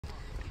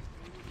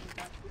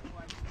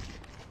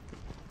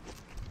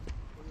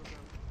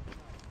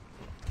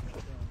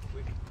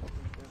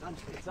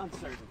It's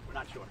uncertain. We're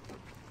not sure.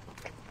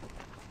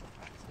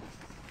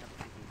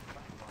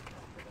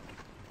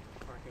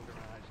 Parking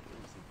garage.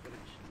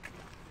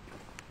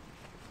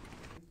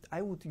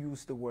 I would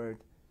use the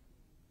word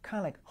kind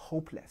of like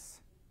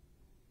hopeless,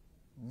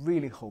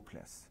 really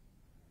hopeless,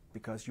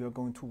 because you're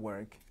going to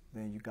work,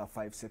 then you got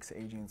 5, 6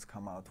 agents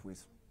come out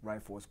with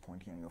rifles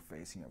pointing on your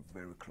face in a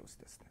very close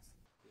distance.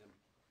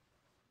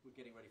 We're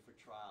getting ready for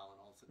trial,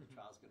 and also the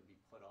trial's going to be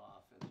put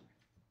off, and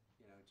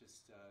you know,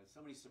 just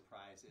so many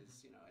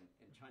surprises, you know, and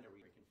trying to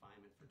reach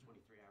confinement for 23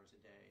 hours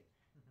a day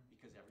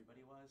because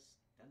everybody was.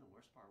 Then the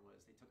worst part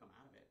was they took him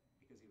out of it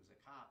because he was a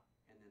cop,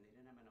 and then they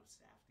didn't have enough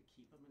staff to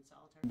keep him in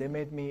solitary. They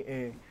made me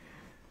a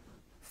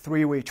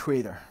 3-way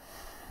traitor.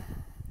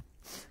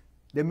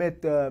 They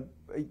made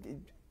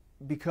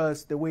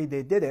because the way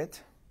they did it,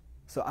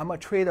 so I'm a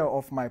traitor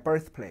of my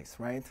birthplace,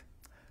 right?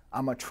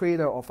 I'm a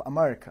traitor of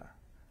America.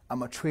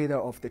 I'm a traitor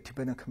of the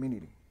Tibetan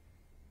community,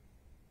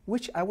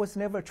 which I was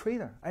never a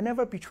traitor. I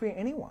never betrayed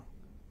anyone.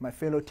 My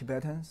fellow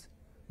Tibetans,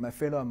 my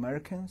fellow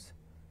Americans,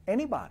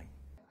 anybody.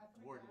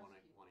 Ward want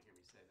to hear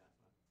me say that.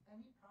 But.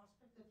 Any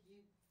prospect of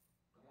you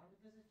going to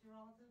visit your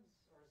relatives,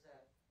 or is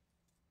that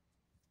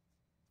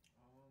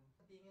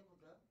being able to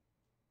go?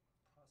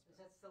 Is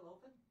that still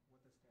open?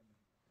 What does that mean?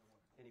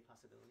 Any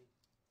possibility?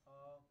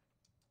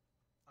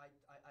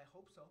 I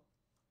hope so.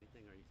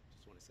 Anything, or you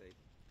just want to say?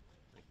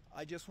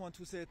 I just want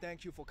to say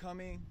thank you for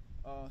coming.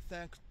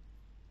 Thank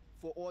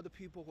for all the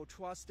people who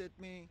trusted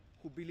me,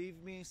 who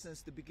believed me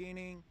since the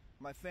beginning,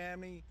 my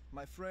family,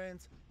 my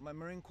friends, my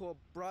Marine Corps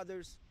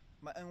brothers,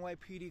 my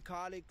NYPD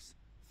colleagues.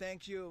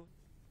 Thank you.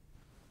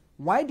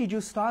 Why did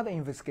you start the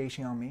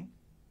investigation on me?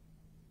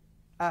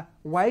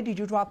 Why did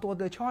you drop all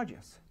the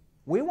charges?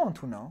 We want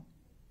to know.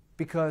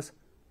 Because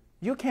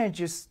you can't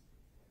just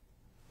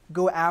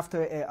go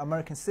after an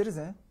American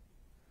citizen,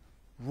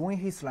 ruin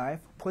his life,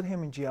 put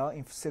him in jail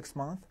in 6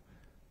 months,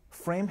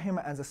 frame him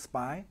as a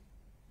spy.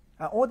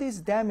 All these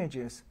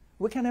damages,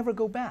 we can never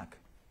go back.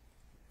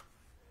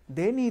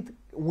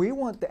 We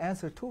want the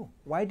answer too.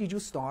 Why did you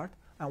start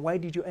and why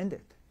did you end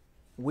it?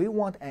 We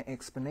want an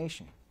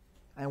explanation,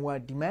 and we're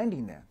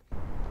demanding that.